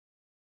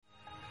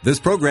This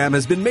program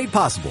has been made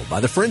possible by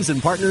the friends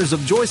and partners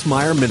of Joyce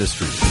Meyer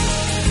Ministries.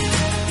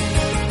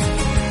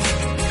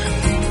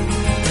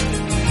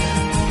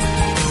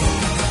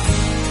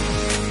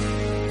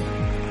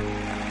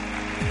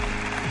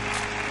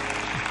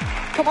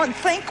 Come on,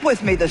 think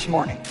with me this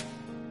morning.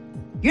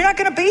 You're not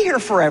going to be here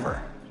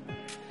forever.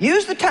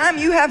 Use the time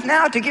you have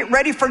now to get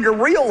ready for your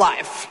real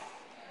life.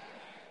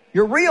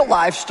 Your real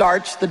life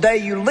starts the day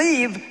you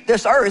leave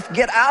this earth,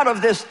 get out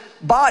of this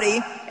body,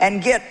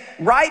 and get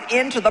right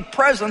into the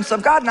presence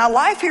of God. Now,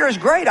 life here is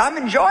great. I'm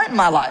enjoying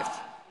my life.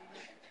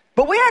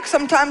 But we act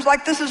sometimes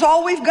like this is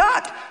all we've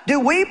got.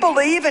 Do we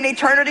believe in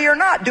eternity or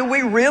not? Do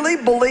we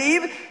really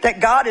believe that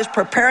God is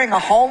preparing a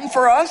home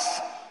for us?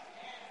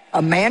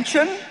 A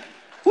mansion?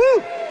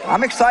 Woo!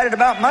 I'm excited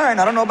about mine.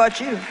 I don't know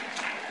about you.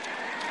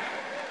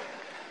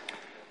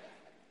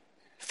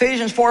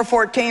 Ephesians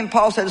 4:14,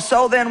 Paul says,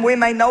 "So then we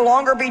may no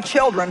longer be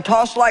children,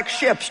 tossed like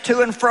ships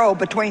to and fro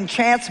between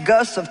chance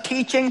gusts of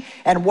teaching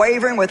and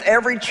wavering with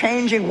every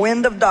changing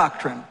wind of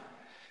doctrine."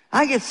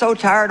 I get so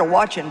tired of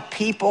watching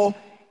people,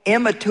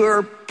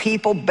 immature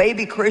people,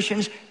 baby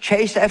Christians,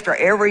 chase after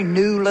every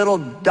new little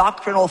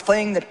doctrinal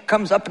thing that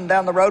comes up and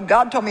down the road.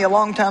 God told me a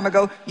long time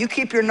ago, you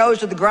keep your nose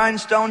to the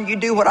grindstone, you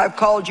do what I've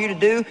called you to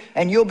do,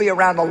 and you'll be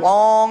around a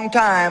long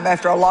time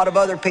after a lot of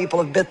other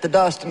people have bit the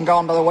dust and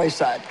gone by the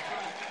wayside.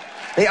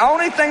 The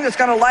only thing that's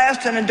going to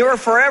last and endure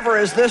forever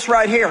is this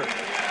right here.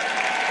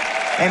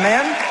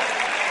 Amen?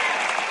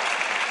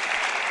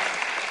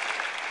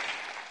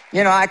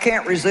 You know, I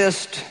can't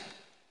resist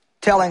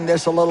telling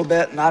this a little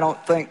bit, and I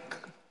don't think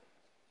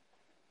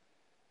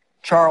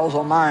Charles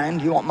will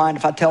mind. You won't mind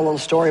if I tell a little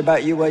story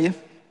about you, will you?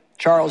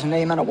 Charles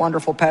Neiman, a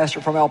wonderful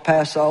pastor from El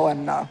Paso,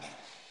 and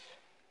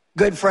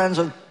good friends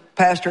of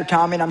Pastor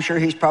Tommy, and I'm sure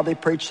he's probably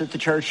preached at the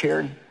church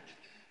here.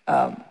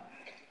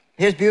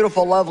 His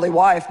beautiful, lovely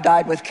wife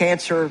died with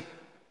cancer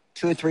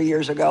 2 or 3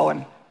 years ago,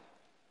 and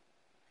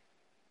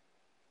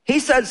he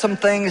said some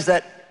things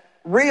that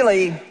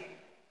really,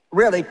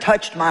 really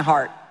touched my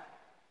heart.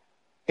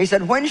 He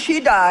said, when she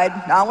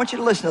died, now I want you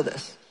to listen to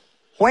this.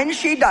 When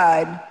she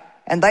died,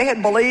 and they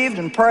had believed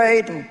and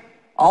prayed and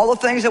all the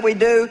things that we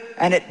do,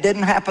 and it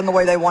didn't happen the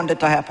way they wanted it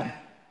to happen.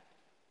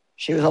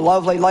 She was a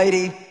lovely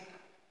lady.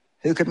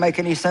 Who could make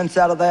any sense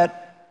out of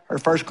that? Her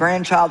first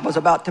grandchild was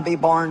about to be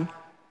born.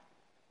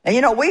 And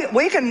you know,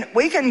 we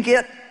can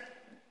get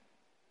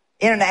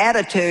in an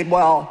attitude,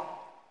 well,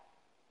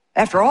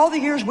 after all the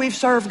years we've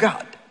served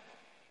God,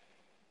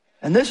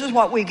 and this is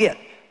what we get.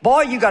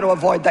 Boy, you got to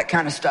avoid that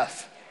kind of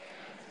stuff.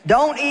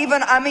 Don't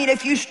even,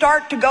 if you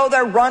start to go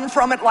there, run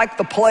from it like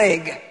the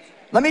plague.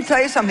 Let me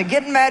tell you something,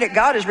 getting mad at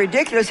God is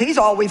ridiculous. He's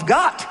all we've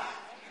got.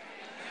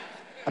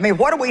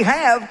 What do we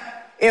have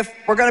if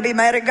we're going to be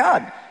mad at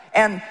God?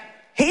 And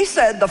he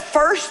said the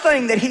first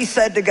thing that he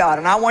said to God,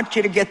 and I want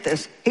you to get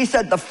this. He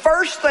said the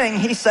first thing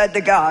he said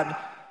to God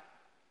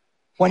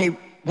when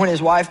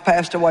his wife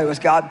passed away was,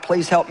 God,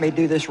 please help me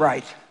do this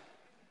right.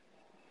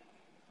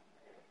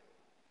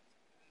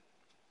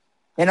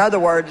 In other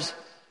words,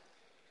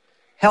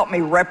 help me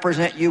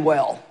represent you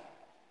well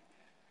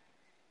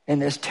in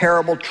this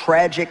terrible,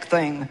 tragic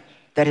thing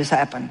that has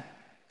happened.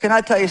 Can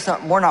I tell you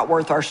something? We're not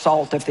worth our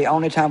salt if the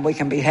only time we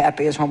can be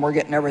happy is when we're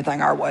getting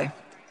everything our way.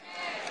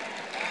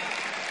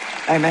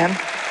 Amen.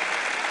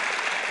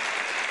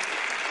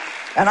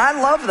 And I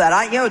love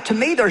that. To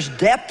me, there's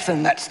depth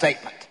in that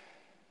statement.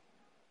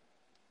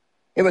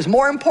 It was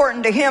more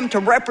important to him to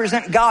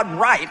represent God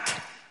right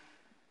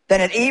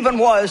than it even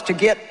was to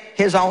get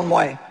his own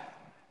way.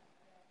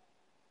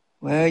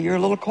 Well, you're a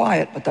little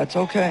quiet, but that's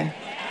okay.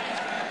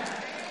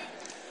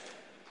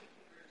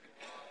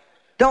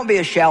 Don't be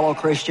a shallow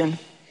Christian.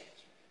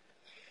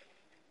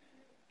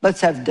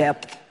 Let's have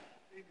depth.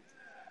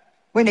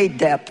 We need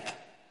depth.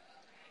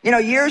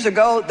 Years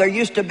ago, there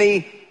used to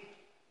be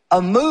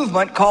a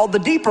movement called the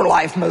Deeper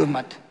Life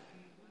movement.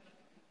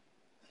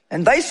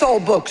 And they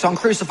sold books on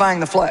crucifying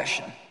the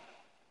flesh, and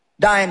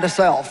dying to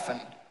self.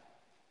 And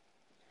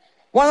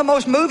one of the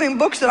most moving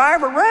books that I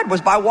ever read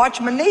was by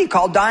Watchman Nee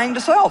called Dying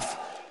to Self.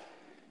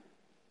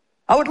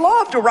 I would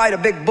love to write a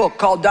big book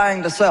called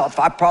Dying to Self.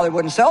 I probably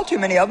wouldn't sell too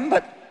many of them,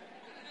 but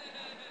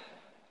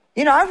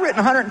I've written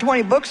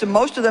 120 books, and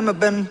most of them have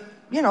been,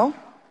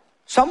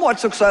 somewhat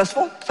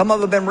successful. Some of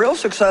them have been real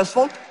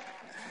successful.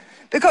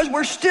 Because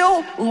we're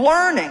still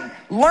learning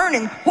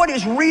what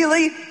is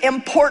really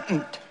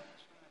important.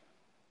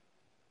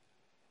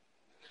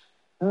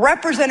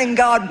 Representing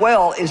God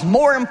well is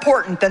more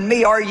important than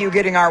me or you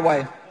getting our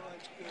way.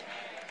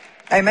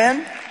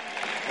 Amen?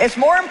 It's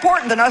more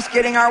important than us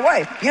getting our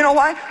way. You know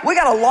why? We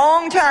got a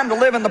long time to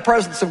live in the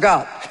presence of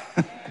God.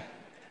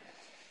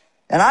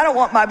 And I don't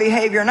want my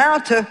behavior now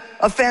to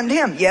offend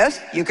him. Yes,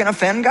 you can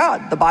offend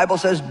God. The Bible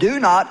says, do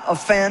not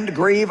offend,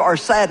 grieve, or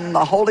sadden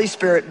the Holy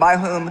Spirit by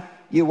whom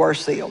you were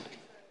sealed.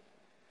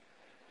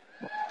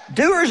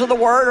 Doers of the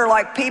word are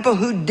like people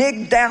who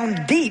dig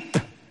down deep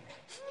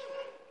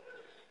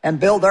and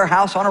build their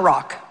house on a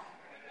rock.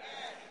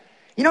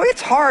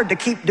 It's hard to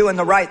keep doing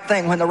the right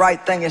thing when the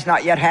right thing is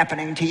not yet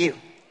happening to you.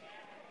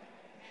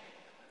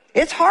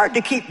 It's hard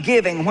to keep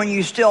giving when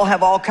you still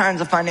have all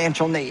kinds of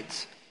financial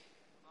needs.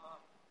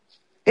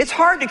 It's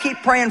hard to keep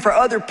praying for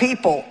other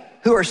people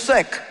who are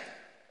sick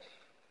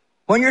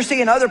when you're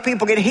seeing other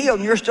people get healed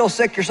and you're still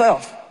sick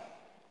yourself.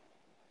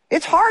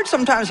 It's hard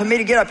sometimes for me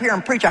to get up here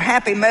and preach a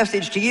happy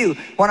message to you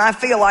when I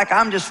feel like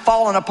I'm just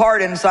falling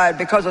apart inside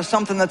because of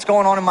something that's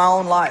going on in my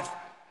own life.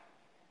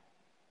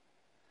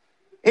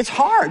 It's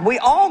hard. We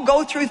all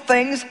go through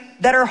things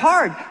that are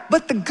hard.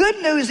 But the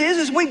good news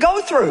is we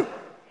go through.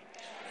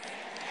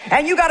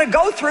 And you got to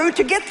go through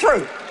to get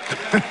through.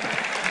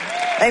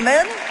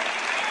 Amen?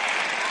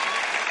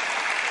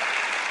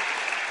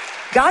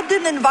 God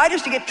didn't invite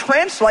us to get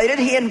translated.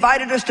 He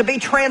invited us to be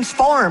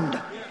transformed.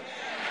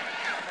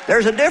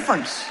 There's a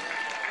difference.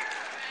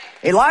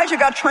 Elijah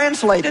got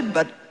translated,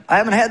 but I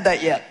haven't had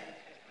that yet.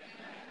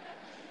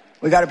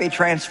 We got to be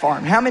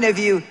transformed. How many of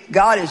you,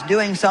 God is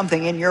doing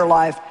something in your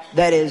life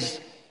that is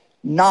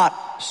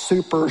not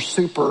super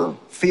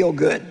feel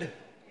good,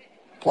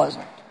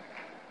 pleasant?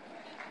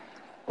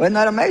 Well, isn't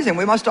that amazing?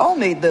 We must all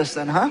need this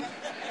then, huh?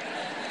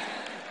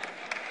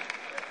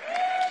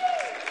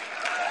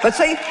 But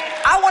see,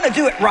 I want to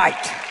do it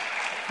right.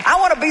 I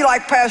want to be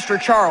like Pastor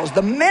Charles.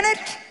 The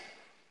minute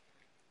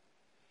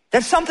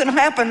that something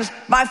happens,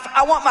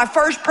 I want my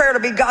first prayer to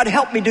be, God,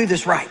 help me do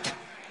this right.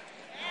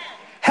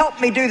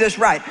 Help me do this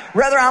right.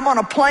 Whether I'm on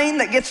a plane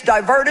that gets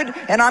diverted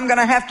and I'm going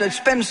to have to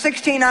spend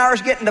 16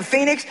 hours getting to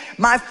Phoenix,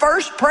 my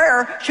first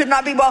prayer should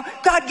not be, well,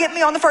 God, get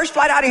me on the first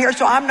flight out of here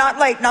so I'm not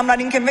late and I'm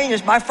not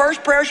inconvenienced. My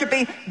first prayer should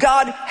be,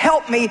 God,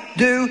 help me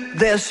do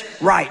this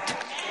right.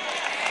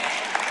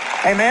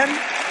 Amen?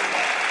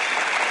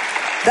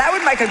 That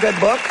would make a good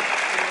book.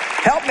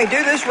 Help me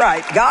do this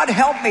right. God,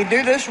 help me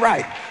do this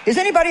right. Is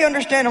anybody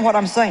understanding what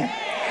I'm saying?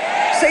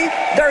 See,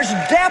 there's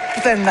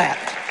depth in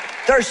that.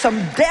 There's some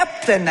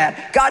depth in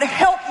that. God,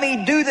 help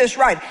me do this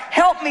right.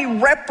 Help me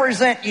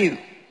represent you.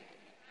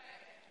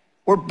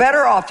 We're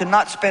better off to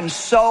not spend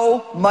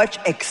so much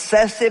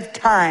excessive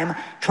time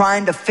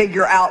trying to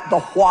figure out the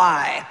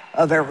why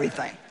of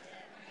everything.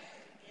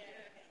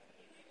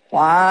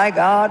 Why,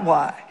 God,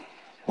 why?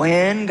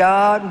 When,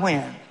 God,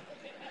 when?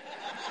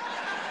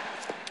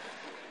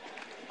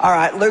 All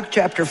right, Luke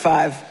chapter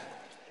 5.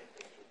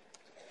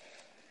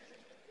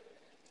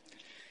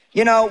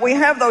 You know, we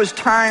have those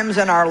times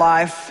in our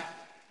life,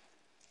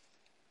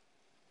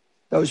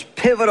 those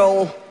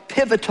pivotal,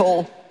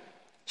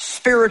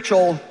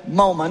 spiritual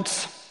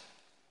moments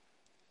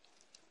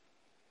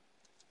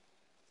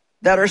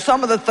that are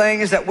some of the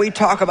things that we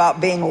talk about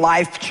being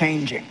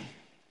life-changing.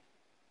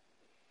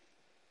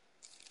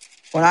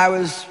 When I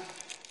was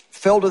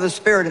filled with the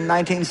Spirit in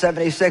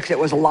 1976, it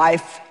was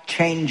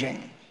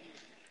life-changing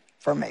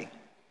for me.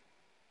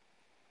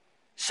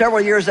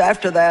 Several years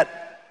after that,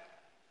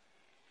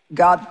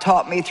 God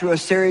taught me through a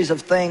series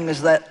of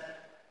things that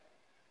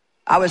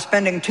I was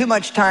spending too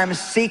much time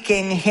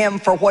seeking Him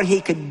for what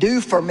He could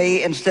do for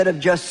me instead of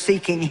just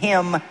seeking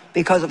Him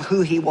because of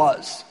who He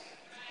was.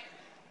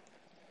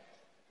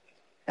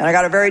 And I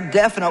got a very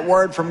definite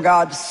word from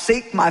God,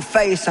 seek my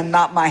face and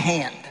not my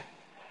hand.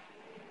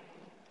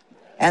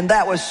 And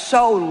that was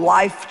so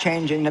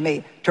life-changing to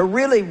me, to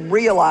really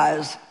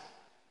realize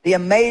the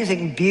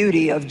amazing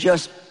beauty of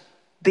just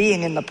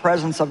being in the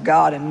presence of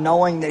God and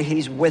knowing that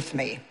He's with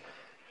me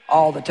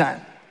all the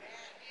time.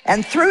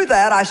 And through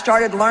that, I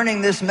started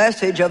learning this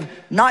message of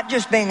not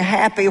just being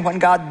happy when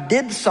God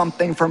did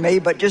something for me,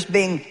 but just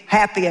being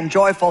happy and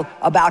joyful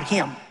about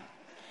Him.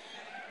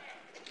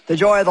 The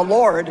joy of the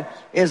Lord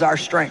is our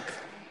strength.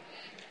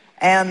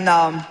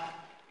 And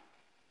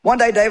one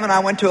day, Dave and I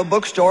went to a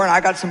bookstore, and I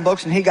got some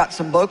books, and he got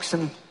some books,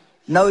 and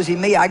nosy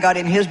me, I got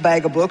in his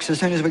bag of books as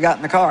soon as we got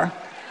in the car,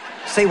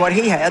 see what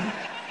he had.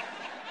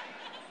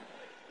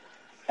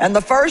 And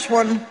the first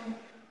one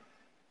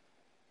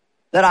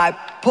that I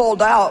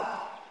pulled out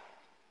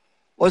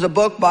was a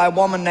book by a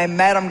woman named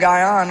Madame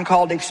Guyon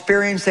called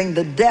Experiencing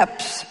the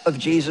Depths of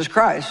Jesus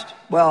Christ.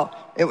 Well,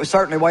 it was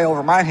certainly way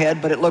over my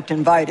head, but it looked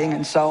inviting,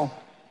 and so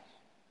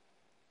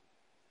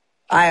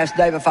I asked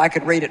Dave if I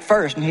could read it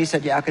first, and he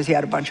said yeah, because he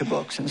had a bunch of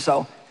books. And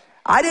so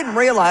I didn't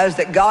realize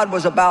that God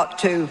was about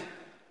to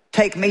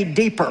take me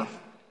deeper.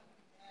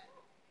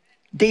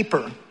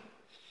 Deeper.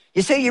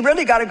 You see, you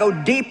really got to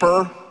go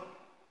deeper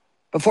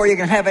before you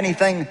can have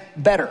anything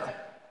better.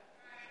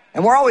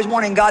 And we're always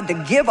wanting God to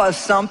give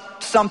us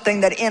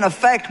something that in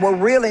effect we're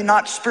really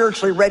not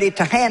spiritually ready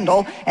to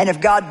handle. And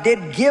if God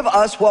did give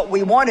us what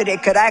we wanted,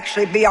 it could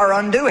actually be our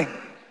undoing.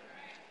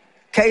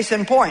 Case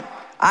in point,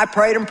 I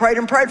prayed and prayed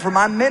and prayed for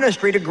my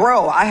ministry to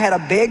grow. I had a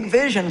big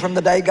vision from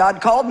the day God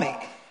called me.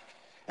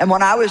 And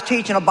when I was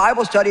teaching a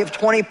Bible study of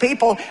 20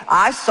 people,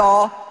 I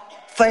saw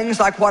things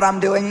like what I'm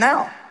doing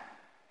now.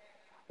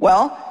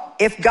 Well,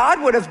 if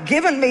God would have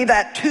given me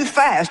that too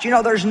fast, you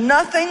know, there's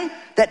nothing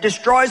that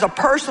destroys a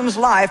person's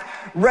life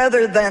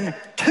rather than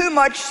too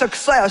much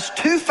success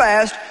too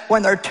fast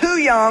when they're too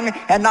young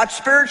and not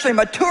spiritually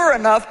mature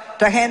enough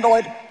to handle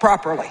it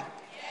properly.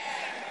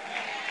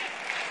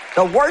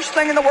 The worst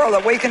thing in the world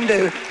that we can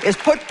do is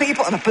put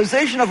people in a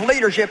position of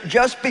leadership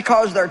just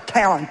because they're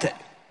talented.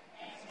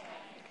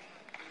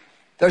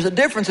 There's a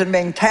difference in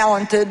being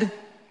talented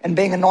and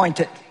being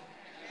anointed.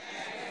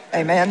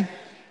 Amen.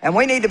 And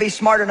we need to be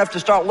smart enough to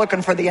start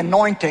looking for the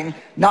anointing,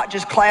 not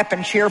just clap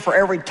and cheer for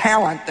every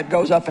talent that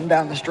goes up and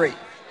down the street.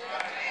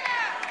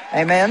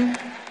 Amen.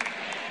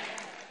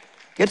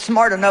 Get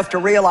smart enough to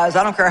realize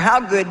I don't care how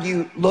good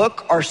you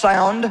look or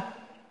sound,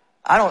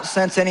 I don't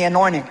sense any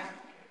anointing.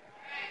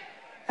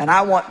 And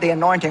I want the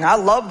anointing. I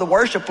loved the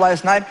worship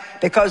last night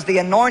because the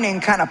anointing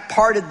kind of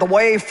parted the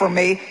way for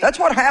me. That's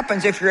what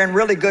happens if you're in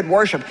really good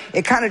worship.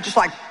 It kind of just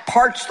like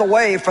parts the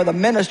way for the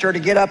minister to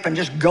get up and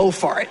just go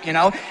for it, you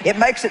know. It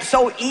makes it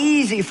so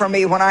easy for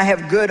me when I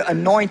have good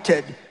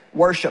anointed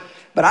worship.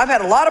 But I've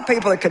had a lot of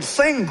people that could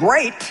sing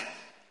great,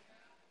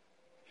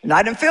 and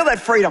I didn't feel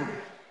that freedom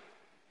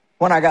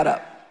when I got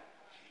up.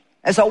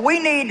 And so we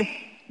need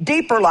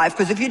deeper life,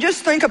 because if you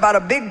just think about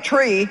a big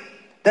tree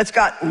that's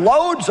got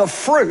loads of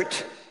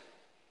fruit,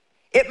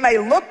 it may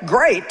look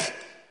great,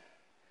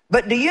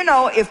 but do you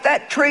know if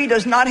that tree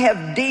does not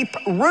have deep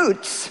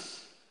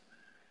roots,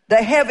 the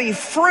heavy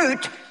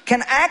fruit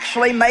can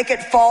actually make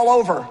it fall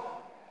over?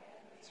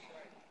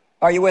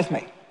 Are you with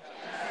me?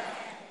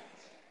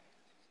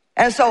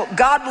 And so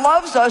God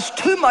loves us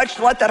too much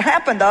to let that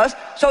happen to us.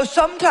 So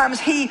sometimes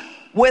he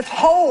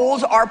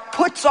withholds or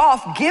puts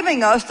off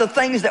giving us the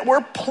things that we're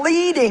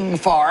pleading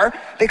for,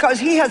 because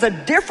he has a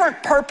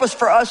different purpose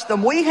for us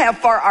than we have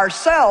for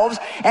ourselves,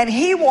 and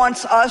he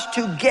wants us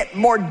to get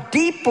more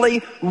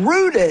deeply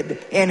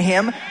rooted in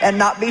him and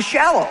not be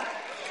shallow.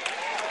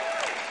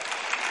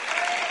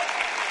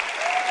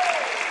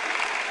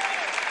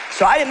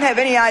 So I didn't have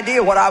any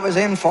idea what I was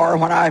in for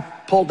when I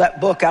pulled that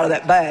book out of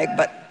that bag,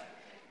 but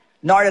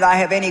nor did I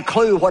have any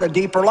clue what a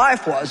deeper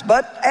life was.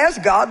 But as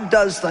God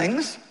does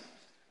things,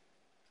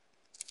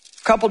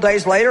 a couple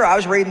days later, I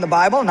was reading the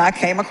Bible and I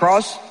came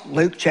across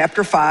Luke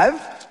chapter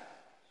 5.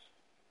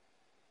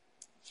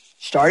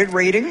 Started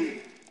reading.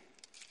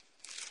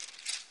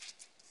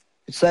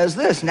 It says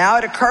this: Now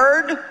it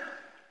occurred,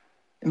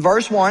 in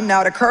verse 1,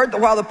 now it occurred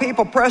that while the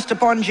people pressed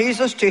upon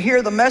Jesus to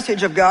hear the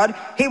message of God,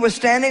 he was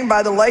standing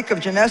by the lake of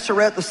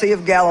Gennesaret, the Sea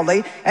of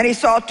Galilee, and he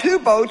saw two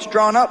boats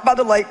drawn up by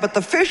the lake, but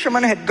the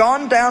fishermen had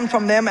gone down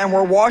from them and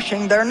were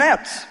washing their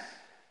nets.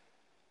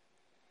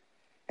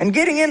 And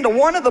getting into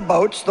one of the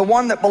boats, the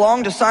one that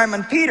belonged to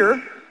Simon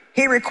Peter,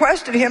 he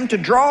requested him to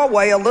draw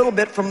away a little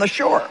bit from the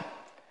shore.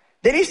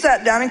 Then he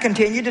sat down and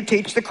continued to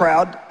teach the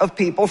crowd of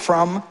people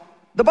from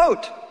the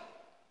boat.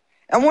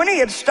 And when he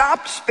had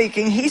stopped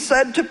speaking, he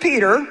said to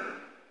Peter,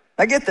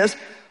 now get this,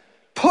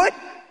 put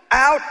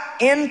out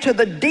into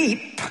the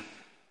deep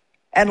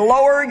and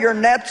lower your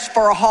nets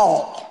for a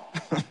haul.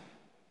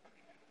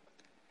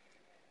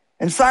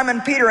 And Simon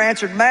Peter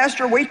answered,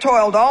 Master, we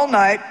toiled all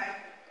night,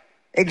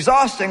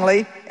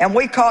 exhaustingly, and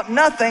we caught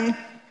nothing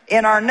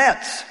in our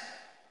nets.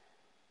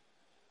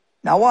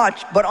 Now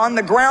watch, but on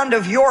the ground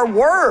of your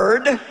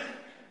word,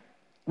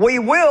 we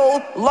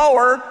will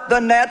lower the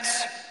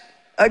nets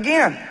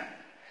again.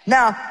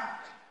 Now,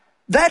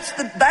 that's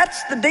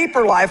the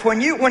deeper life.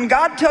 When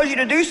God tells you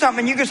to do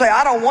something, you can say,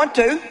 I don't want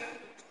to.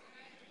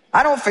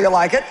 I don't feel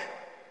like it.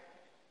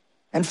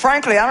 And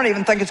frankly, I don't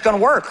even think it's going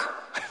to work.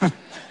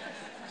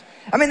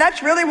 I mean,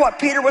 that's really what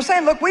Peter was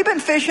saying. Look, we've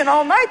been fishing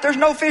all night. There's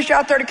no fish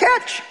out there to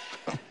catch.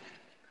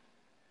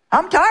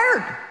 I'm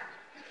tired.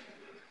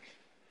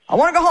 I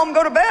want to go home and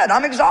go to bed.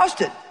 I'm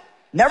exhausted.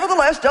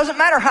 Nevertheless, doesn't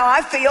matter how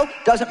I feel,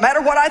 doesn't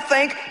matter what I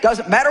think,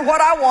 doesn't matter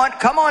what I want.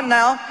 Come on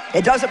now.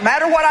 It doesn't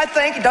matter what I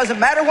think, it doesn't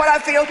matter what I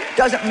feel,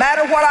 doesn't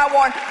matter what I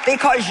want.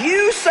 Because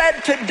you said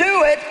to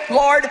do it,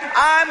 Lord,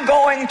 I'm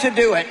going to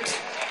do it.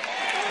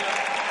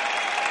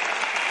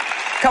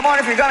 Come on,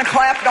 if you're going to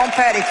clap, don't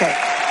patty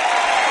cake.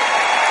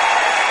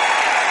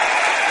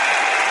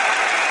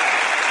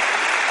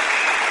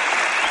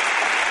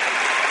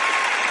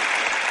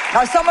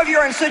 Now, some of you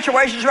are in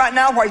situations right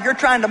now where you're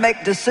trying to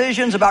make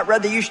decisions about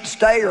whether you should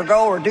stay or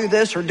go or do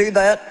this or do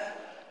that,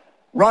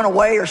 run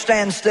away or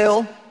stand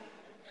still.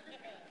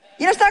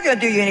 You know, it's not going to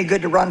do you any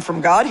good to run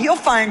from God. He'll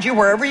find you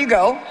wherever you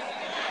go.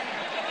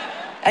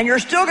 And you're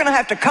still going to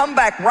have to come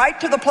back right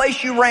to the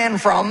place you ran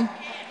from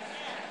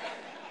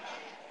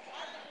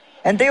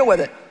and deal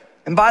with it.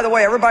 And by the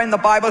way, everybody in the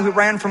Bible who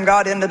ran from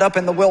God ended up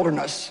in the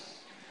wilderness.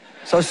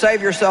 So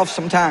save yourself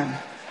some time.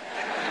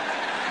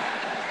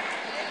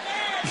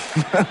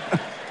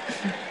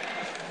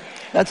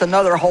 That's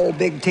another whole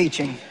big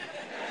teaching.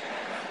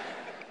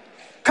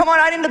 Come on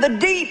out into the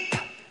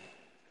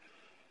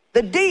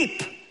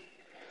deep,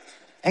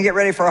 and get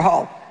ready for a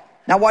haul.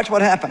 Now watch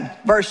what happened.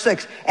 Verse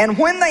 6, and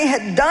when they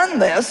had done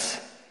this,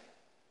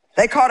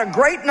 they caught a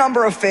great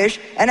number of fish,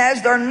 and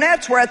as their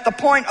nets were at the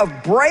point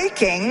of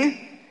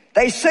breaking,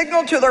 they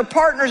signaled to their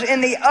partners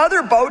in the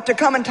other boat to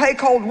come and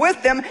take hold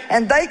with them,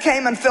 and they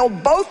came and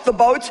filled both the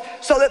boats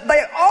so that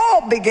they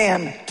all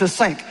began to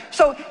sink.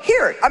 So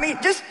here, I mean,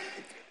 just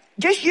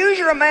use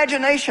your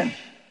imagination.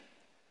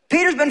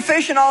 Peter's been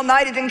fishing all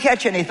night, he didn't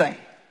catch anything.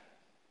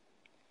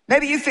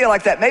 Maybe you feel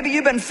like that. Maybe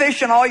you've been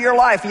fishing all your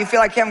life and you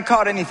feel like you haven't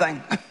caught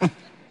anything.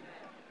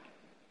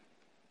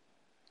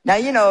 Now,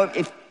 you know,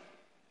 if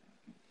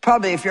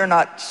Probably if you're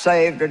not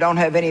saved or don't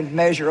have any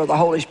measure of the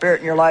Holy Spirit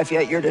in your life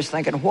yet, you're just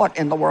thinking, what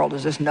in the world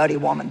is this nutty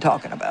woman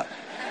talking about?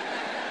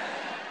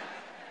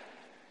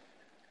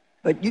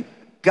 But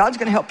God's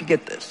going to help you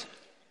get this.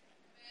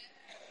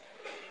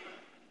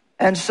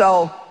 And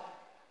so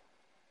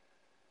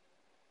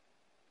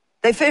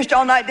they fished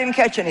all night, didn't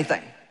catch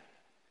anything.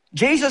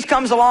 Jesus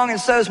comes along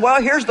and says,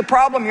 well, here's the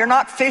problem. You're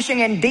not fishing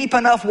in deep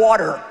enough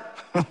water.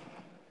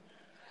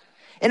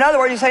 In other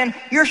words, he's saying,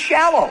 you're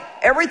shallow.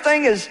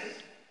 Everything is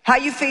how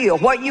you feel,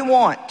 what you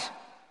want.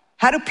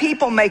 How do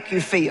people make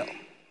you feel?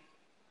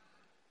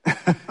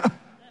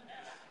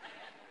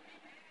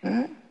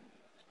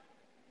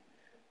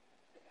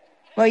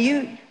 Well,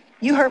 you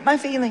hurt my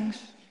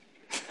feelings.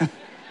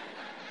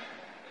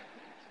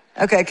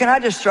 Okay, can I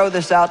just throw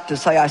this out to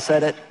say I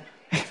said it?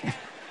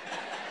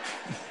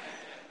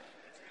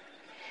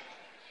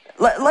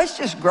 Let's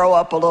just grow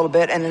up a little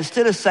bit, and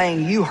instead of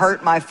saying you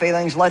hurt my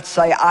feelings, let's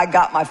say I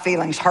got my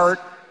feelings hurt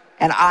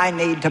and I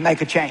need to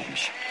make a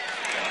change.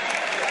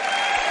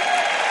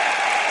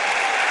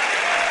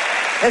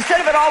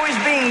 Instead of it always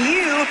being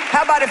you,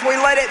 how about if we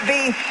let it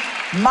be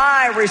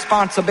my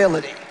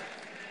responsibility?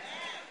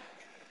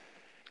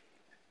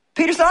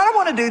 Peter said, I don't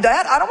want to do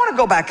that. I don't want to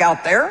go back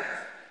out there.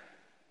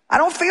 I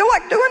don't feel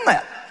like doing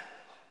that.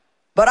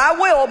 But I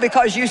will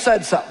because you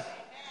said so.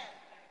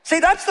 See,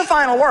 that's the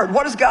final word.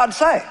 What does God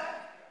say?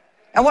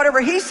 And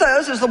whatever he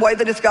says is the way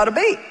that it's got to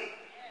be.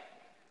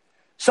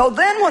 So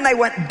then when they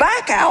went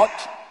back out,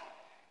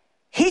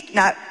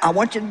 now I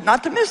want you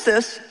not to miss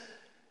this.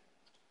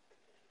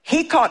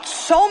 He caught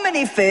so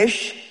many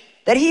fish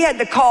that he had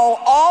to call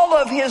all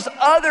of his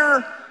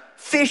other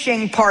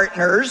fishing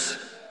partners.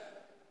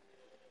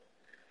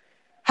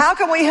 How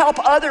can we help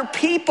other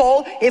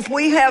people if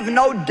we have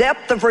no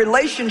depth of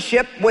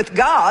relationship with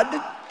God?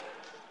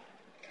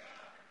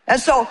 And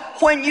so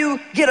when you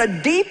get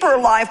a deeper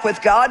life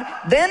with God,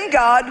 then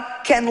God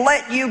can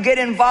let you get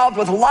involved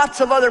with lots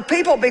of other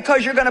people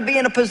because you're going to be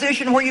in a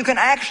position where you can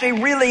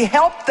actually really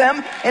help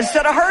them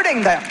instead of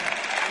hurting them.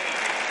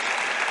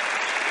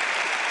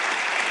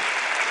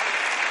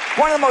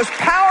 One of the most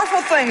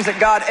powerful things that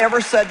God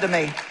ever said to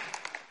me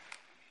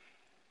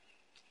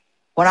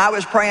when I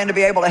was praying to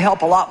be able to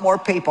help a lot more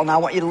people, and I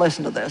want you to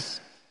listen to this,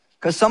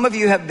 because some of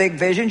you have big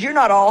visions. You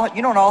don't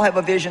all have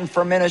a vision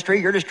for ministry.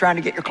 You're just trying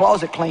to get your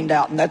closet cleaned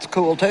out, and that's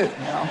cool too.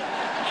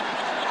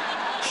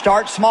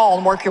 Start small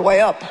and work your way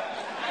up.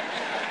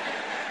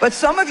 But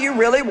some of you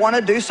really want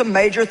to do some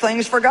major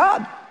things for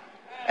God.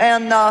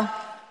 And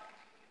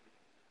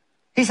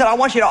he said, I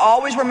want you to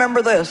always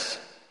remember this.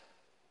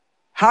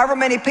 However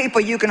many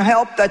people you can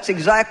help, that's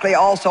exactly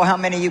also how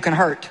many you can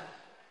hurt.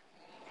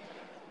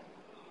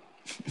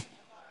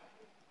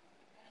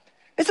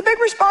 It's a big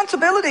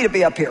responsibility to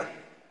be up here.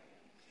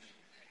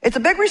 It's a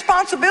big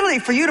responsibility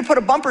for you to put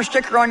a bumper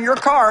sticker on your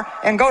car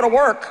and go to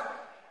work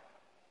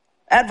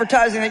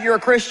advertising that you're a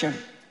Christian.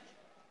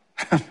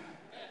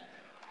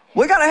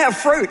 We got to have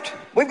fruit.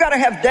 We've got to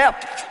have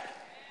depth.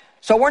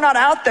 So we're not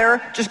out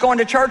there just going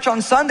to church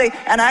on Sunday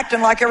and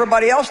acting like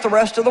everybody else the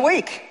rest of the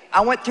week.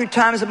 I went through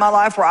times in my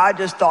life where I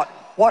just thought,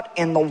 what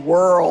in the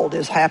world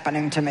is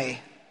happening to me?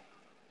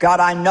 God,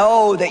 I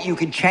know that you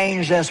could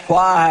change this.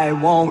 Why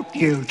won't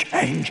you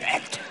change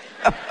it?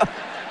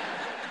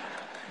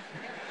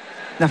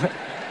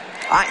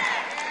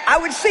 I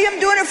would see him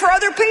doing it for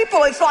other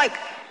people. It's like,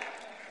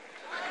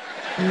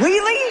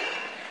 really?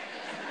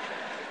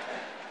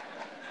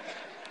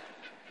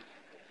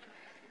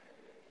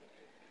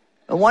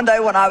 And one day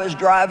when I was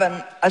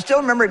driving, I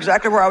still remember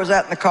exactly where I was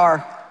at in the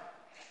car.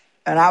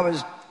 And I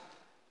was,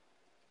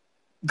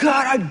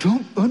 God, I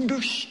don't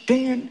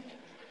understand.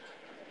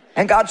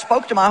 And God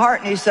spoke to my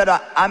heart and he said,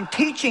 I'm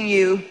teaching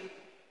you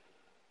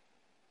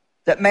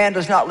that man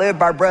does not live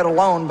by bread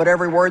alone, but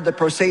every word that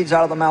proceeds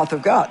out of the mouth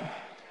of God.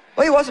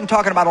 Well, he wasn't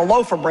talking about a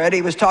loaf of bread.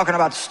 He was talking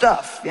about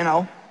stuff,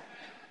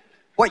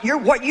 What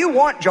you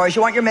want, Joyce,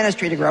 you want your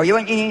ministry to grow.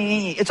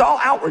 It's all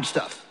outward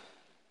stuff.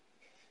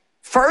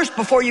 First,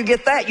 before you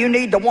get that, you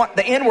need to want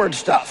the inward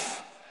stuff.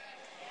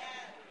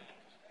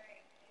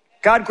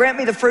 God, grant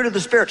me the fruit of the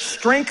Spirit.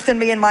 Strengthen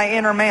me in my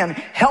inner man.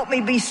 Help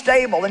me be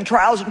stable in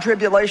trials and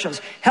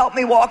tribulations. Help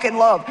me walk in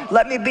love.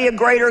 Let me be a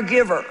greater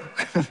giver.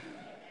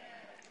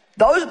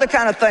 Those are the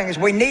kind of things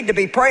we need to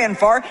be praying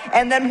for.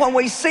 And then when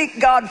we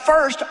seek God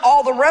first,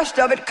 all the rest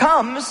of it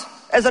comes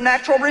as a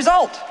natural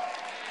result.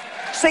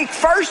 Seek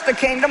first the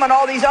kingdom, and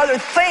all these other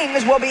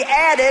things will be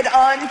added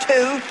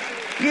unto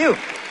you.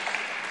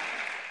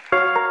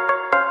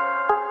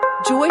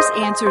 Joyce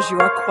answers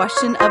your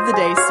question of the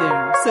day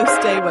soon, so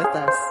stay with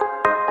us.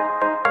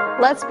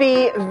 Let's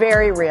be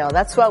very real.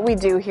 That's what we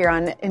do here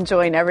on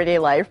Enjoying Everyday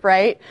Life,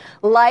 right?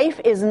 Life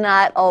is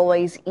not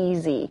always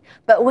easy.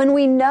 But when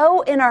we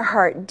know in our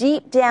heart,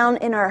 deep down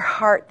in our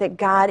heart, that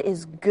God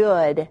is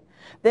good,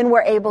 then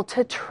we're able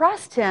to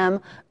trust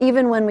Him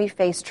even when we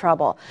face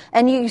trouble.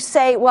 And you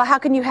say, well, how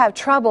can you have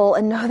trouble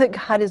and know that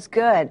God is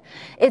good?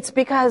 It's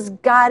because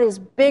God is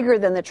bigger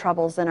than the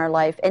troubles in our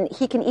life, and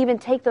He can even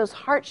take those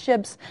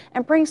hardships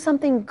and bring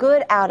something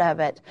good out of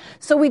it.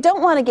 So we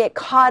don't want to get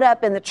caught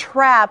up in the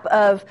trap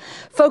of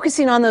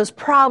focusing on those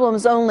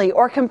problems only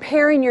or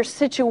comparing your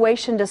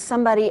situation to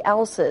somebody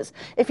else's.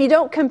 If you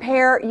don't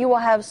compare, you will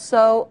have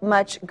so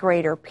much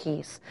greater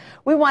peace.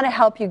 We want to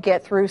help you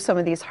get through some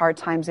of these hard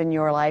times in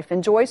your life.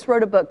 And Joyce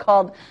wrote a book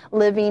called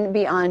Living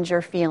Beyond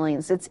Your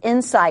Feelings. It's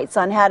insights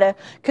on how to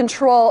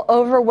control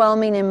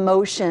overwhelming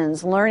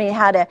emotions, learning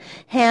how to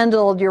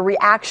handle your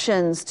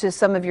reactions to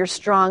some of your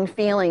strong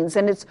feelings.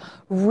 And it's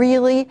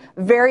really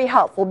very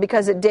helpful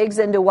because it digs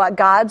into what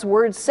God's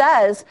Word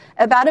says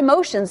about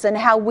emotions and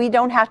how we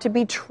don't have to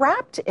be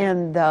trapped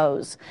in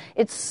those.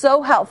 It's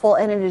so helpful,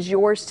 and it is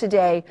yours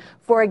today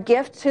for a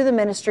gift to the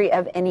ministry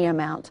of any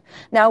amount.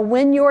 Now,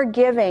 when you're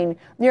giving,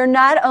 you're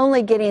not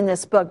only getting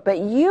this book, but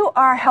you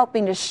are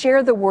helping to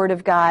share the Word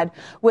of God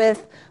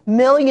with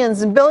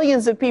millions and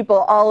billions of people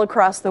all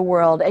across the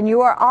world. And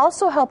you are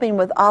also helping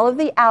with all of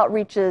the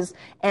outreaches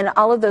and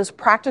all of those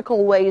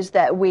practical ways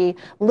that we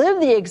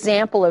live the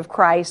example of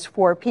Christ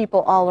for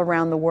people all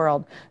around the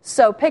world.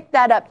 So pick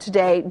that up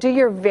today. Do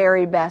your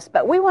very best.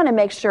 But we want to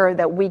make sure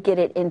that we get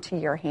it into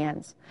your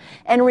hands.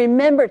 And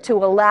remember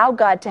to allow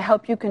God to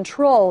help you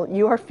control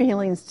your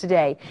feelings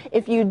today.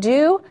 If you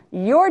do,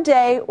 your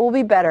day will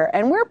be better.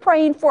 And we're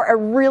praying for a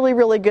really,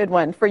 really good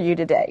one for you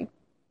today.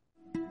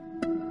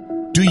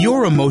 Do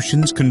your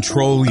emotions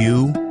control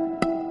you?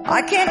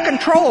 I can't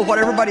control what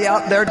everybody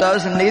out there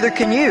does, and neither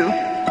can you.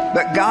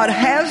 But God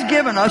has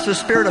given us a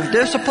spirit of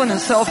discipline and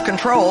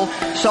self-control,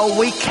 so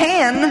we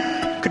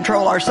can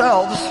control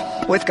ourselves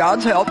with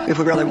God's help if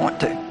we really want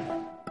to.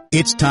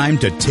 It's time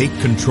to take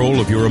control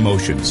of your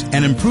emotions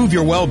and improve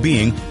your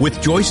well-being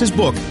with Joyce's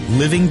book,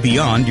 Living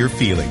Beyond Your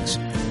Feelings.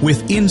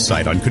 With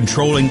insight on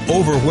controlling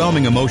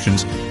overwhelming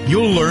emotions,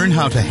 you'll learn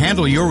how to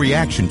handle your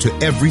reaction to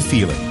every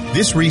feeling.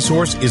 This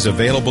resource is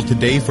available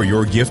today for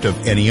your gift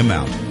of any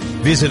amount.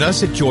 Visit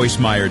us at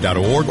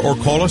joycemeyer.org or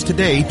call us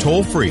today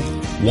toll-free,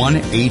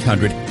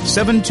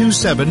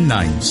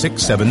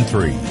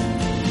 1-800-727-9673.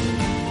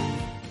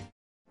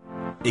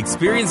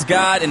 Experience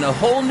God in a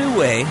whole new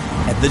way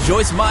at the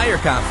Joyce Meyer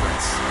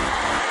Conference.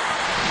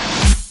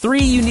 3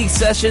 unique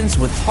sessions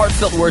with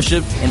heartfelt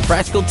worship and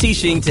practical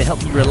teaching to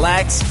help you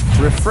relax,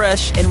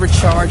 refresh, and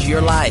recharge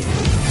your life.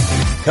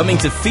 Coming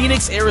to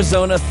Phoenix,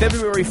 Arizona,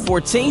 February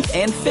 14th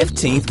and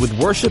 15th with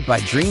worship by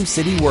Dream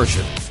City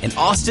Worship. In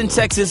Austin,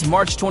 Texas,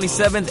 March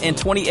 27th and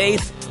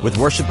 28th with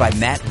worship by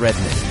Matt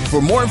Redman.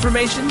 For more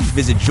information,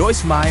 visit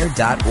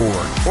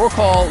joycemeyer.org or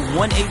call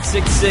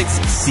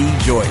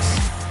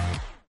 1-866-C-JOYCE.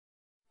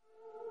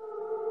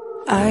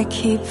 I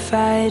keep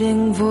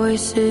fighting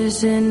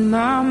voices in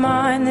my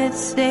mind that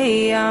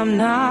say I'm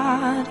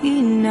not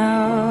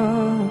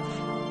enough.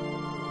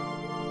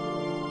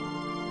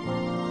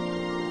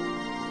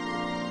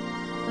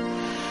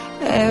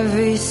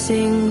 Every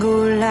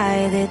single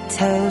lie that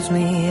tells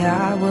me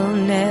I will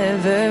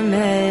never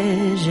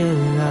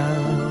measure up.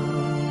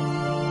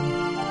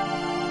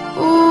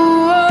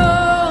 Ooh,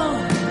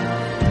 oh,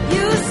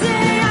 you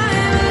say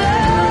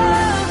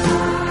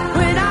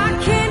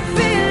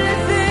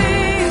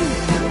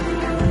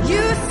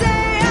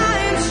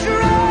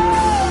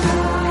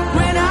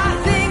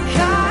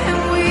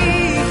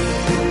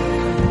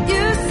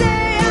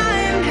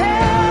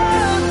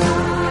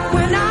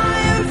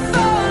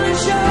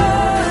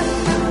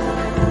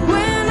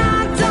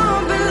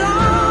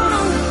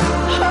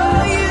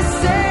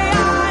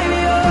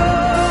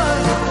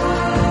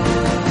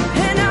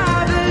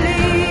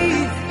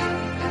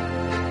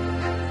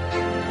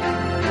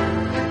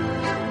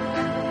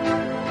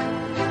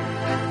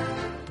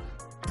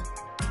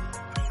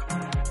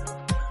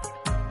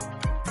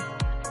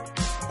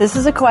This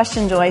is a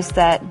question, Joyce,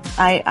 that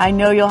I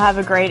know you'll have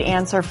a great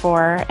answer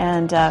for,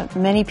 and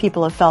many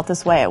people have felt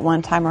this way at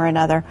one time or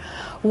another.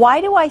 Why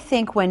do I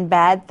think when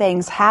bad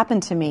things happen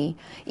to me,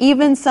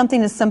 even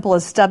something as simple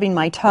as stubbing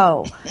my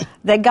toe,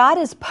 that God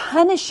is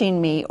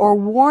punishing me or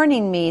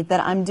warning me that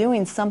I'm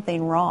doing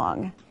something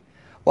wrong?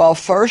 Well,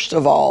 first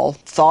of all,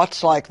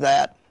 thoughts like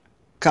that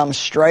come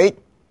straight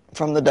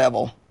from the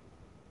devil.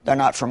 They're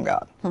not from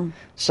God.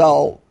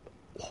 So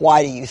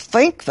why do you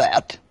think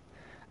that?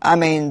 I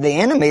mean, the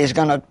enemy is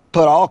going to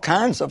put all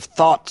kinds of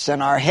thoughts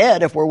in our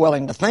head if we're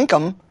willing to think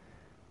them.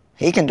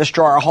 He can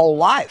destroy our whole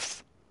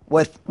life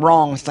with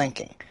wrong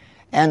thinking.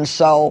 And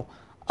so,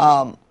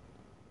 now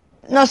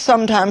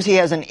sometimes he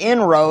has an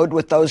inroad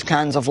with those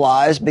kinds of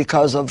lies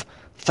because of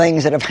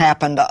things that have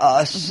happened to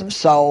us. Mm-hmm.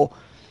 So,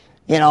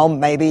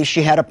 maybe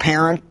she had a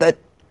parent that,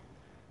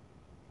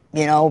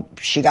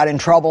 she got in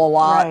trouble a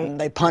lot, right, and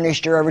they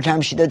punished her every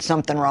time she did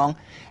something wrong.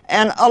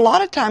 And a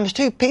lot of times,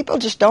 too, people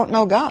just don't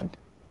know God.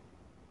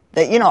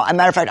 That, as a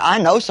matter of fact, I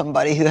know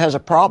somebody who has a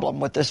problem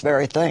with this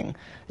very thing.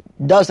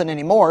 Doesn't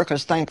anymore,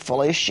 because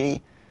thankfully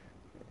she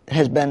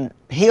has been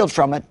healed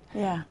from it.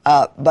 Yeah.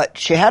 But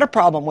she had a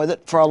problem with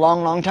it for a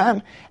long, long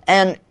time.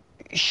 And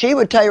she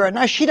would tell you right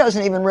now, she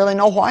doesn't even really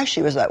know why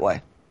she was that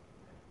way.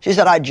 She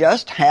said, I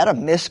just had a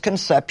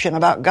misconception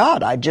about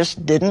God. I just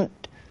thought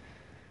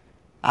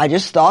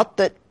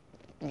that,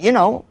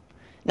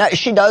 now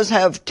she does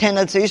have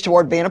tendencies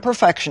toward being a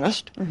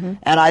perfectionist, and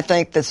I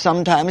think that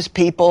sometimes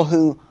people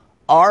who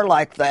are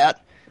like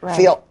that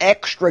feel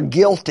extra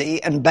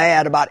guilty and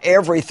bad about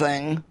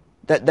everything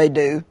that they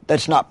do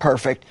that's not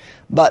perfect.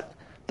 But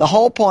the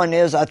whole point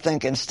is, I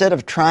think, instead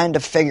of trying to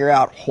figure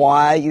out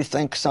why you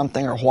think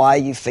something or why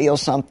you feel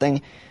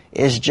something,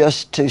 is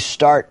just to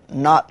start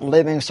not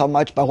living so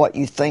much by what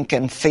you think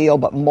and feel,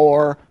 but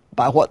more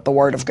by what the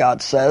Word of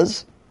God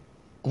says.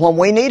 When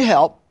we need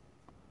help,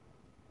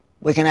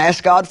 we can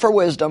ask God for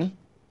wisdom,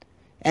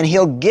 and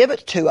He'll give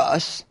it to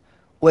us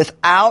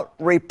without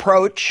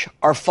reproach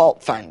or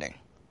fault-finding.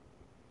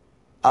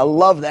 I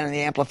love that in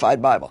the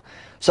Amplified Bible.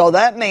 So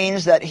that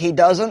means that He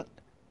doesn't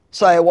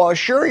say, well,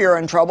 sure, you're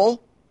in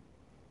trouble.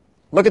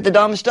 Look at the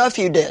dumb stuff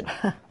you did.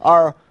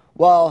 Or,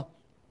 well,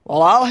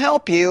 I'll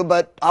help you,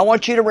 but I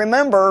want you to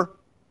remember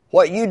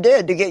what you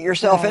did to get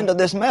yourself into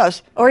this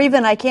mess. Or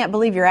even, I can't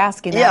believe you're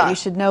asking that. You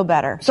should know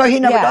better. So He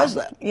never does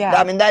that.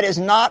 I mean, that is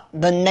not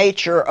the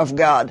nature of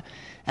God.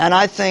 And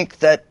I think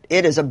that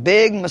it is a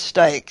big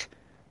mistake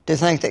to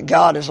think that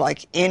God is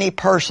like any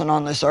person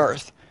on this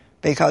earth,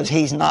 because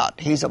He's not.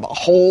 He's of a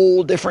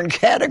whole different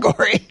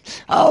category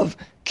of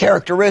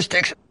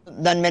characteristics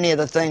than many of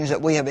the things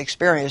that we have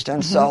experienced.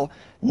 And so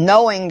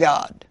knowing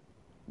God,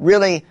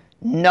 really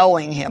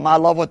knowing Him. I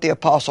love what the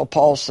Apostle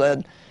Paul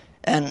said.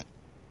 And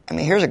I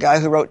mean, here's a guy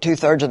who wrote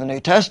 2/3 of the New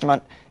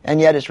Testament, and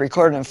yet it's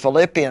recorded in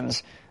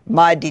Philippians,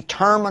 my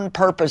determined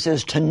purpose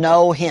is to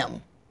know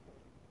Him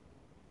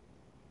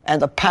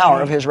and the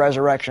power of His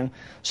resurrection.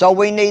 So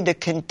we need to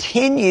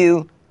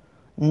continue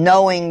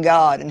knowing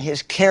God and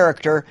His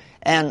character.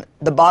 And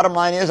the bottom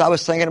line is, I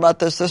was thinking about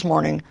this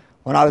morning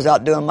when I was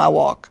out doing my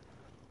walk.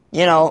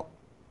 God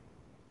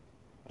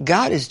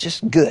is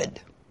just good.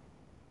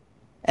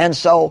 And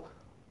so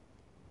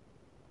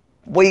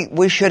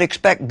we should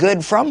expect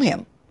good from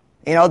Him.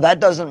 That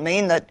doesn't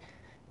mean that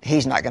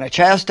He's not going to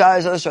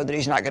chastise us or that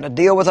He's not going to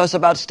deal with us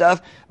about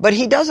stuff, but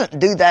He doesn't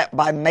do that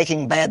by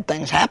making bad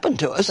things happen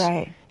to us.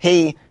 Right.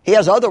 He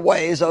has other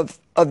ways of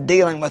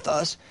dealing with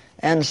us.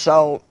 And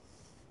so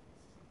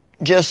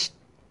just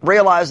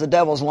realize the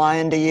devil's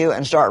lying to you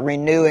and start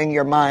renewing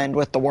your mind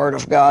with the Word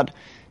of God.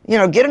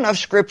 Get enough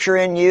Scripture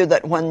in you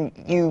that when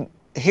you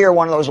hear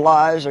one of those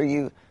lies or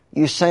you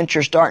sense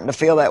you're starting to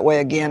feel that way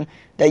again,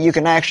 that you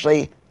can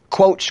actually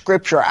quote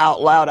Scripture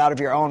out loud out of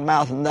your own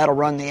mouth, and that'll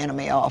run the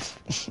enemy off.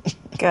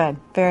 Good.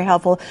 Very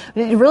helpful.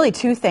 Really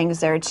two things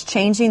there. It's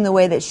changing the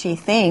way that she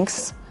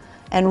thinks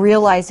and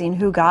realizing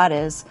who God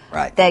is.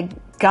 Right.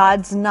 That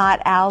God's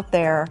not out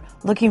there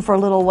looking for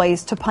little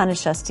ways to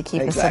punish us to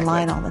keep us in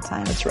line all the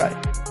time. That's right.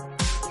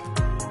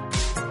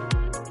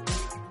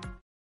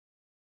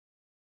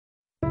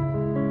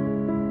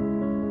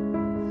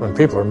 When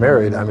people are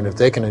married, I mean, if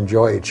they can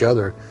enjoy each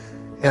other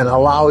and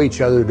allow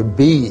each other to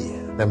be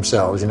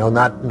themselves,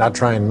 not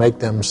try and make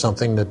them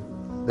something that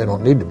they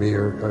don't need to be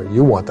or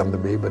you want them to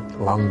be, but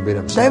allow them to be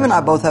themselves. Dave and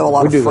I both have a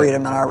lot of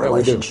freedom in our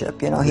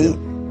relationship.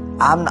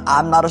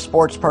 I'm not a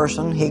sports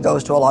person. He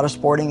goes to a lot of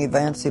sporting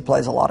events. He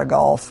plays a lot of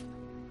golf.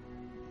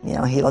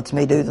 He lets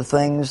me do the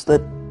things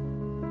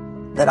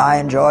that I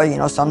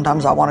enjoy.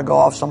 Sometimes I want to go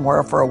off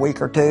somewhere for a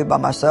week or two by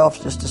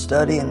myself just to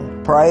study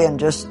and pray and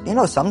just,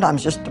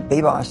 sometimes just to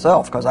be by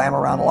myself, because I am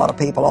around a lot of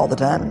people all the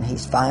time, and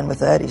he's fine with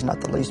that. He's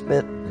not the least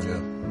bit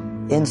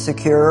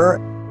insecure.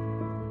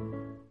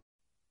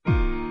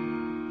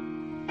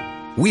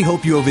 We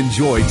hope you have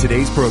enjoyed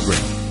today's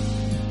program.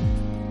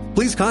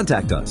 Please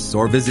contact us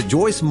or visit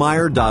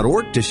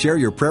joycemeyer.org to share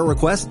your prayer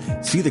request,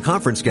 see the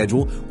conference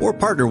schedule, or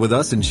partner with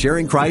us in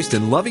sharing Christ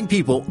and loving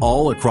people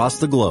all across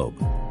the globe.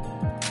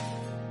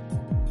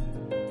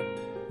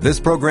 This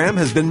program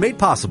has been made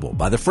possible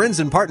by the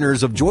friends and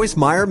partners of Joyce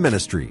Meyer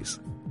Ministries.